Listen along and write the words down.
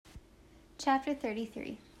Chapter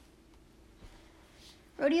 33.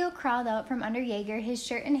 Rodeo crawled out from under Jaeger, his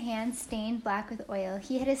shirt and hands stained black with oil.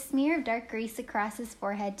 He had a smear of dark grease across his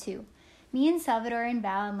forehead, too. Me and Salvador and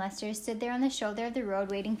Val and Lester stood there on the shoulder of the road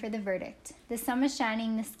waiting for the verdict. The sun was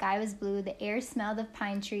shining, the sky was blue, the air smelled of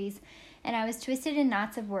pine trees, and I was twisted in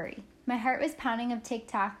knots of worry. My heart was pounding a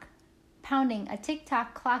tick-tock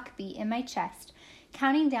clock beat in my chest,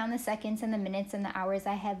 counting down the seconds and the minutes and the hours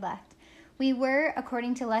I had left. We were,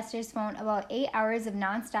 according to Lester's phone, about 8 hours of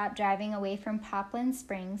nonstop driving away from Popland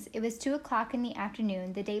Springs. It was 2 o'clock in the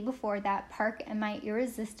afternoon, the day before that park, and my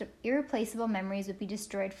irreplaceable memories would be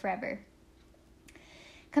destroyed forever.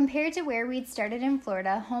 Compared to where we'd started in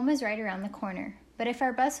Florida, home was right around the corner. But if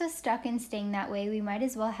our bus was stuck and staying that way, we might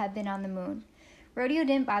as well have been on the moon. Rodeo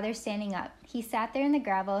didn't bother standing up. He sat there in the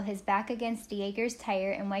gravel, his back against Jaeger's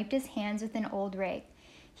tire, and wiped his hands with an old rag.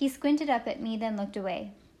 He squinted up at me, then looked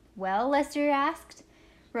away. "Well?" Lester asked.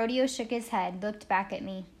 Rodeo shook his head, looked back at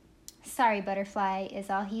me. "Sorry, Butterfly," is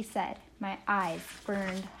all he said. My eyes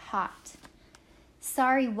burned hot.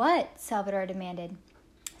 "Sorry what?" Salvador demanded.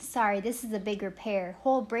 "Sorry, this is a big repair.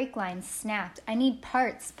 Whole brake line snapped. I need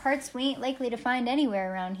parts. Parts we ain't likely to find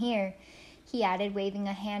anywhere around here," he added, waving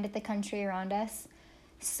a hand at the country around us.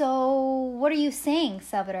 "So, what are you saying?"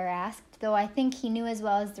 Salvador asked, though I think he knew as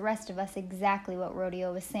well as the rest of us exactly what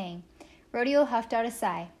Rodeo was saying. Rodeo huffed out a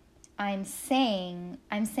sigh. I'm saying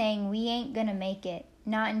we ain't gonna make it.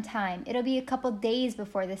 Not in time. It'll be a couple days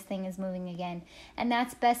before this thing is moving again. And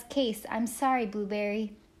that's best case. I'm sorry,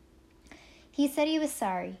 Blueberry." He said he was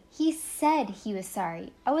sorry.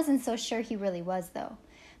 I wasn't so sure he really was, though.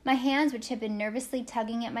 My hands, which had been nervously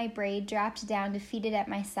tugging at my braid, dropped down, defeated at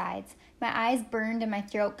my sides. My eyes burned and my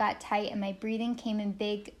throat got tight and my breathing came in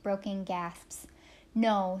big, broken gasps.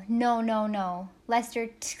 No. Lester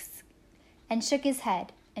and shook his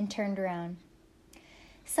head and turned around.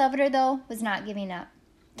 Salvador, though, was not giving up.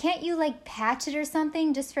 "Can't you, patch it or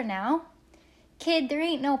something, just for now?" "Kid, there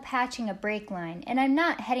ain't no patching a brake line, and I'm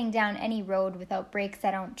not heading down any road without brakes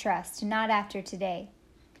I don't trust, not after today."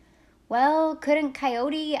 "Well, couldn't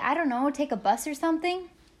Coyote, take a bus or something?"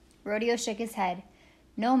 Rodeo shook his head.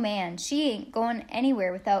 "No, man, she ain't going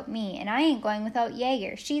anywhere without me, and I ain't going without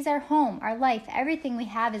Jaeger. She's our home, our life, everything we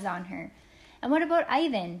have is on her. And what about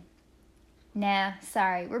Ivan?" "Nah,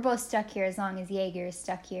 sorry, we're both stuck here as long as Jaeger is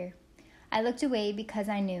stuck here." I looked away because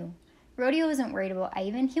I knew. Rodeo wasn't worried about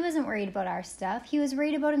Ivan. He wasn't worried about our stuff. He was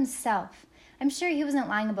worried about himself. I'm sure he wasn't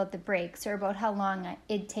lying about the brakes or about how long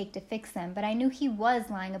it'd take to fix them, but I knew he was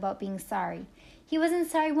lying about being sorry. He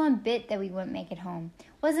wasn't sorry one bit that we wouldn't make it home.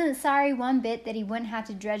 Wasn't sorry one bit that he wouldn't have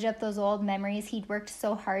to dredge up those old memories he'd worked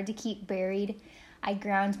so hard to keep buried. I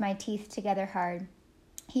ground my teeth together hard.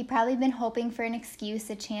 He'd probably been hoping for an excuse,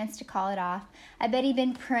 a chance to call it off. I bet he'd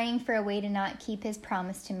been praying for a way to not keep his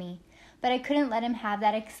promise to me. But I couldn't let him have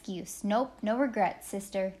that excuse. Nope, no regrets,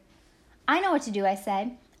 sister. "I know what to do," I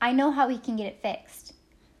said. "I know how we can get it fixed."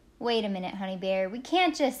 "Wait a minute, Honey Bear. We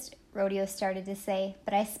can't just," Rodeo started to say,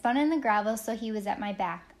 but I spun in the gravel so he was at my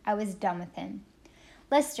back. I was done with him.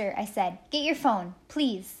 "Lester," I said, "get your phone,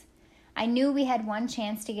 please." I knew we had one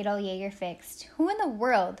chance to get old Jaeger fixed. Who in the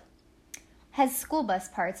world has school bus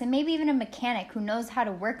parts, and maybe even a mechanic who knows how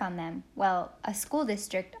to work on them? Well, a school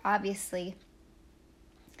district, obviously.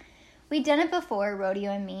 We'd done it before,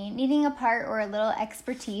 Rodeo and me. Needing a part or a little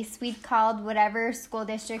expertise, we'd called whatever school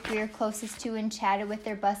district we were closest to and chatted with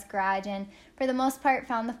their bus garage, and for the most part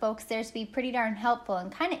found the folks there to be pretty darn helpful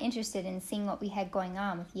and kind of interested in seeing what we had going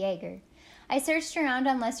on with Jaeger. I searched around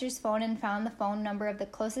on Lester's phone and found the phone number of the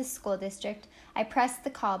closest school district. I pressed the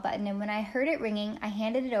call button, and when I heard it ringing, I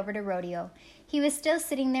handed it over to Rodeo. He was still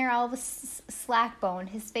sitting there all slack-boned,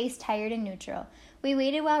 his face tired and neutral. We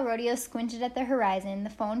waited while Rodeo squinted at the horizon, the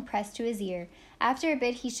phone pressed to his ear. After a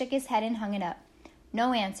bit, he shook his head and hung it up.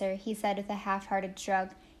 "No answer," he said with a half-hearted shrug.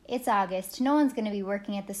 "It's August. No one's going to be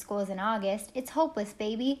working at the schools in August. It's hopeless,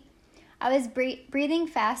 baby." I was breathing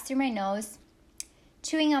fast through my nose,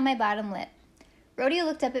 chewing on my bottom lip. Rodeo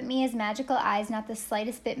looked up at me, his magical eyes not the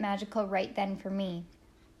slightest bit magical right then for me.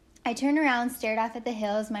 I turned around, stared off at the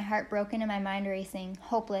hills, my heart broken and my mind racing.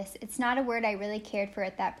 Hopeless. It's not a word I really cared for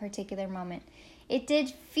at that particular moment. It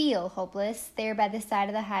did feel hopeless, there by the side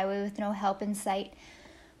of the highway with no help in sight.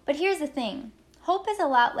 But here's the thing. Hope is a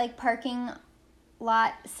lot like parking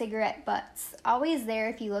lot cigarette butts, always there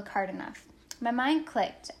if you look hard enough. My mind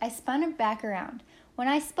clicked. I spun it back around. When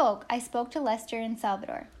I spoke to Lester and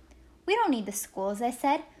Salvador. "We don't need the schools," I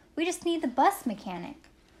said. "We just need the bus mechanic."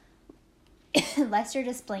 Lester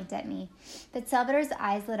just blinked at me, but Salvador's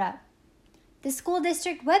eyes lit up. "The school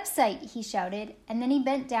district website," he shouted, and then he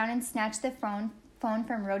bent down and snatched the phone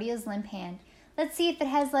from Rodeo's limp hand. Let's see if it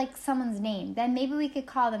has, like, someone's name. Then maybe we could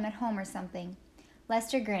call them at home or something.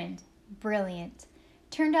 Lester grinned. Brilliant.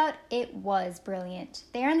 Turned out it was brilliant.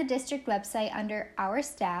 There on the district website under Our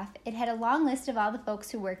Staff, it had a long list of all the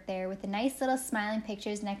folks who worked there with the nice little smiling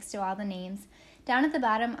pictures next to all the names. Down at the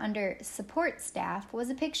bottom under Support Staff was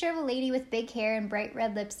a picture of a lady with big hair and bright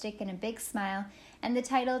red lipstick and a big smile, and the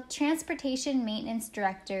title Transportation Maintenance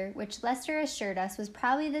Director, which Lester assured us was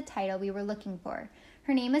probably the title we were looking for.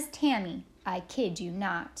 Her name is Tammy. I kid you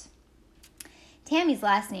not. Tammy's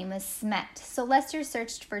last name was Smet, so Lester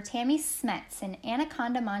searched for Tammy Smets in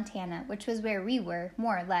Anaconda, Montana, which was where we were,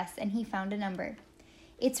 more or less, and he found a number.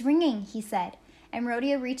 It's ringing, he said, and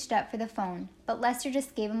Rodeo reached up for the phone, but Lester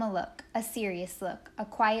just gave him a look, a serious look, a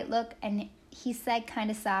quiet look, and he said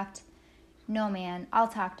kind of soft, No, man, I'll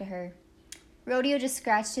talk to her. Rodeo just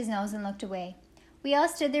scratched his nose and looked away. We all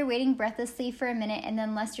stood there waiting breathlessly for a minute, and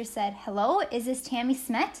then Lester said, Hello, is this Tammy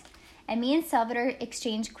Smet? And me and Salvador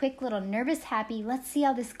exchanged quick little nervous, happy, let's see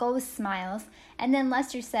how this goes smiles. And then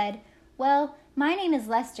Lester said, Well, my name is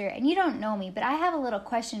Lester, and you don't know me, but I have a little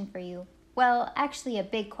question for you. Well, actually a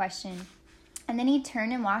big question. And then he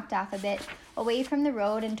turned and walked off a bit, away from the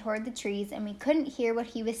road and toward the trees, and we couldn't hear what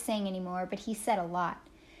he was saying anymore, but he said a lot.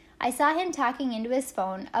 I saw him talking into his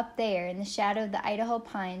phone up there in the shadow of the Idaho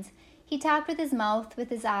pines. He talked with his mouth, with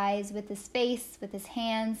his eyes, with his face, with his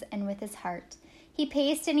hands, and with his heart. He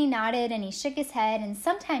paced and he nodded and he shook his head, and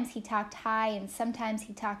sometimes he talked high and sometimes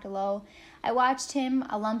he talked low. I watched him,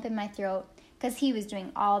 a lump in my throat, 'cause he was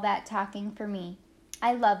doing all that talking for me.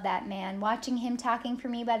 I loved that man, watching him talking for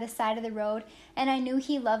me by the side of the road, and I knew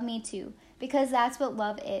he loved me too, because that's what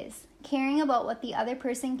love is, caring about what the other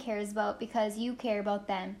person cares about because you care about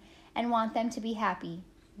them and want them to be happy,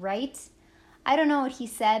 right? I don't know what he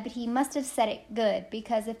said, but he must have said it good,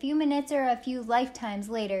 because a few minutes or a few lifetimes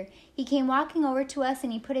later, he came walking over to us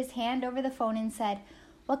and he put his hand over the phone and said,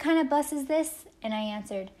 What kind of bus is this? And I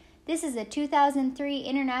answered, This is a 2003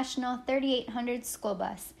 International 3800 school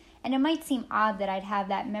bus. And it might seem odd that I'd have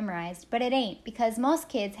that memorized, but it ain't, because most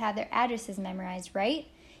kids have their addresses memorized, right?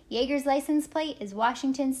 Yeager's license plate is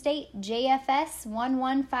Washington State JFS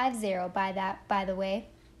 1150 by the way.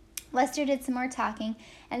 Lester did some more talking,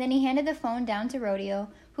 and then he handed the phone down to Rodeo,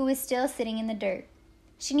 who was still sitting in the dirt.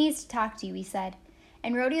 She needs to talk to you, he said.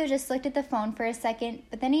 And Rodeo just looked at the phone for a second,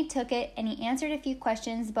 but then he took it and he answered a few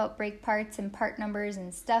questions about brake parts and part numbers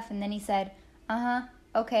and stuff, and then he said,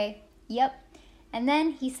 okay, yep. And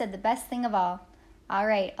then he said the best thing of all, All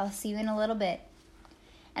right, I'll see you in a little bit.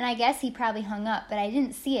 And I guess he probably hung up, but I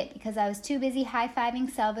didn't see it because I was too busy high-fiving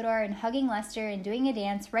Salvador and hugging Lester and doing a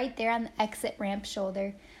dance right there on the exit ramp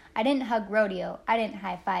shoulder. I didn't hug Rodeo. I didn't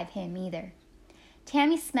high-five him either.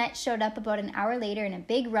 Tammy Smet showed up about an hour later in a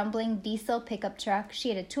big rumbling diesel pickup truck. She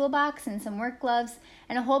had a toolbox and some work gloves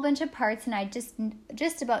and a whole bunch of parts, and I'd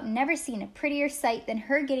just about never seen a prettier sight than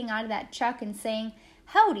her getting out of that truck and saying,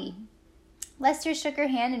 Howdy. Lester shook her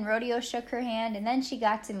hand and Rodeo shook her hand, and then she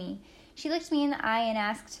got to me. She looked me in the eye and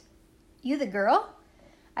asked, You the girl?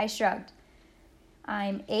 I shrugged.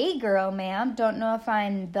 I'm a girl, ma'am. Don't know if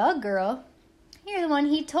I'm the girl. You're the one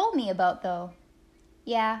he told me about, though.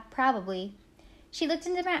 Yeah, probably. She looked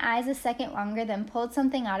into my eyes a second longer, then pulled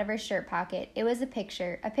something out of her shirt pocket. It was a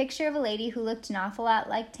picture of a lady who looked an awful lot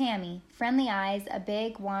like Tammy. Friendly eyes, a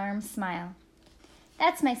big, warm smile.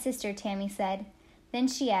 That's my sister, Tammy said. Then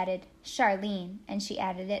she added, Charlene, and she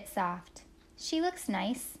added it soft. She looks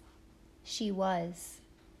nice. She was.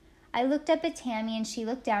 I looked up at Tammy, and she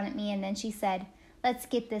looked down at me, and then she said, Let's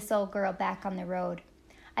get this old girl back on the road.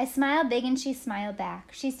 I smiled big, and she smiled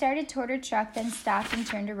back. She started toward her truck, then stopped and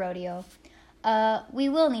turned to Rodeo. We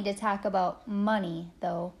will need to talk about money,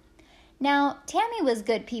 though. Now, Tammy was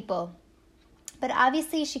good people, but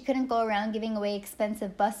obviously she couldn't go around giving away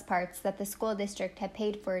expensive bus parts that the school district had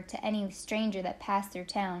paid for to any stranger that passed through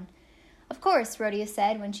town. Of course, Rodeo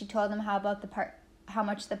said when she told him how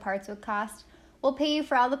much the parts would cost. We'll pay you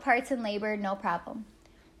for all the parts and labor, no problem.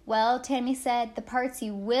 Well, Tammy said, the parts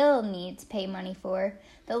you will need to pay money for.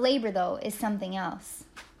 The labor, though, is something else.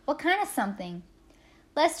 What kind of something?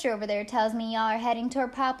 Lester over there tells me y'all are heading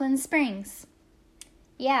toward Poplin Springs.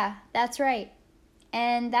 Yeah, that's right.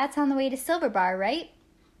 And that's on the way to Silver Bar, right?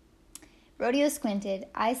 Rodeo squinted.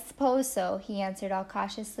 I suppose so, he answered all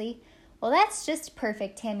cautiously. Well, that's just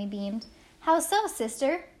perfect, Tammy beamed. How so,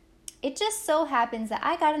 sister? It just so happens that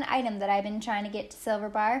I got an item that I've been trying to get to Silver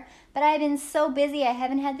Bar, but I've been so busy I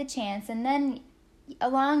haven't had the chance, and then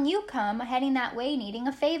along you come, heading that way, needing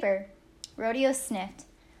a favor. Rodeo sniffed.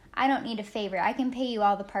 I don't need a favor. I can pay you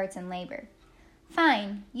all the parts and labor.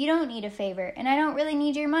 Fine, you don't need a favor, and I don't really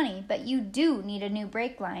need your money, but you do need a new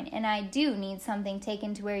brake line, and I do need something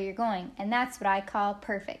taken to where you're going, and that's what I call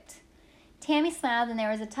perfect. Tammy smiled, and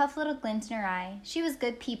there was a tough little glint in her eye. She was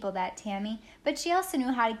good people, that Tammy, but she also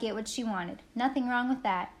knew how to get what she wanted. Nothing wrong with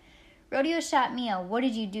that. Rodeo shot me a what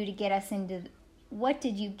did you get us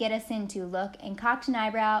into, look, and cocked an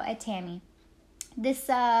eyebrow at Tammy. This,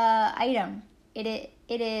 item, it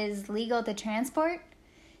is legal to transport?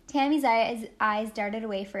 Tammy's eyes darted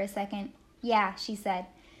away for a second. Yeah, she said.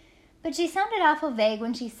 But she sounded awful vague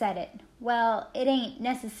when she said it. Well, it ain't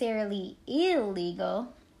necessarily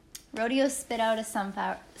illegal. Rodeo spit out a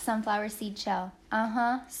sunflower seed shell.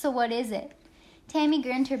 Uh-huh, so what is it? Tammy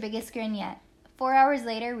grinned her biggest grin yet. 4 hours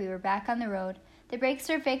later, we were back on the road. The brakes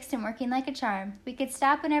were fixed and working like a charm. We could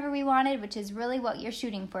stop whenever we wanted, which is really what you're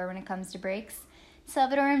shooting for when it comes to brakes.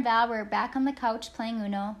 Salvador and Val were back on the couch playing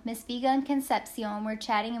Uno. Miss Viga and Concepcion were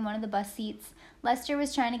chatting in one of the bus seats. Lester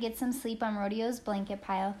was trying to get some sleep on Rodeo's blanket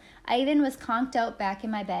pile. Ivan was conked out back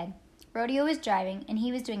in my bed. Rodeo was driving, and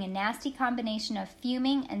he was doing a nasty combination of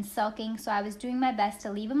fuming and sulking, so I was doing my best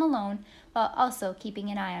to leave him alone while also keeping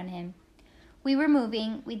an eye on him. We were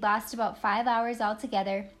moving. We'd lost about 5 hours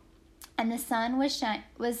altogether, and the sun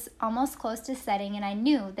was almost close to setting, and I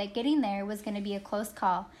knew that getting there was going to be a close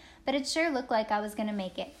call. But it sure looked like I was going to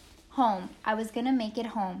make it. Home. I was going to make it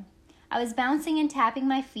home. I was bouncing and tapping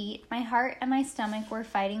my feet. My heart and my stomach were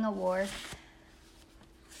fighting a war.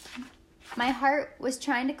 My heart was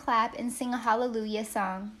trying to clap and sing a hallelujah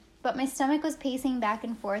song, but my stomach was pacing back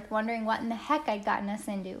and forth, wondering what in the heck I'd gotten us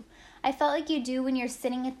into. I felt like you do when you're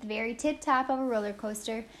sitting at the very tip-top of a roller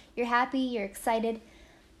coaster. You're happy, you're excited,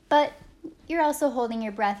 but you're also holding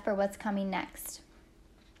your breath for what's coming next.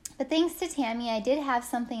 But thanks to Tammy, I did have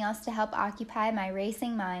something else to help occupy my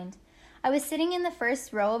racing mind. I was sitting in the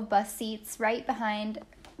first row of bus seats right behind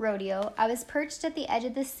Rodeo. I was perched at the edge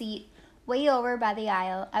of the seat, way over by the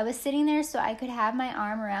aisle. I was sitting there so I could have my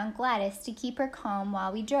arm around Gladys to keep her calm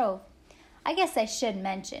while we drove. I guess I should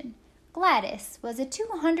mention, Gladys was a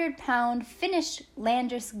 200-pound Finnish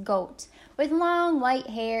Landers goat with long white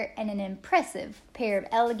hair and an impressive pair of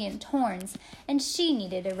elegant horns, and she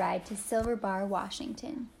needed a ride to Silver Bar,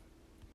 Washington.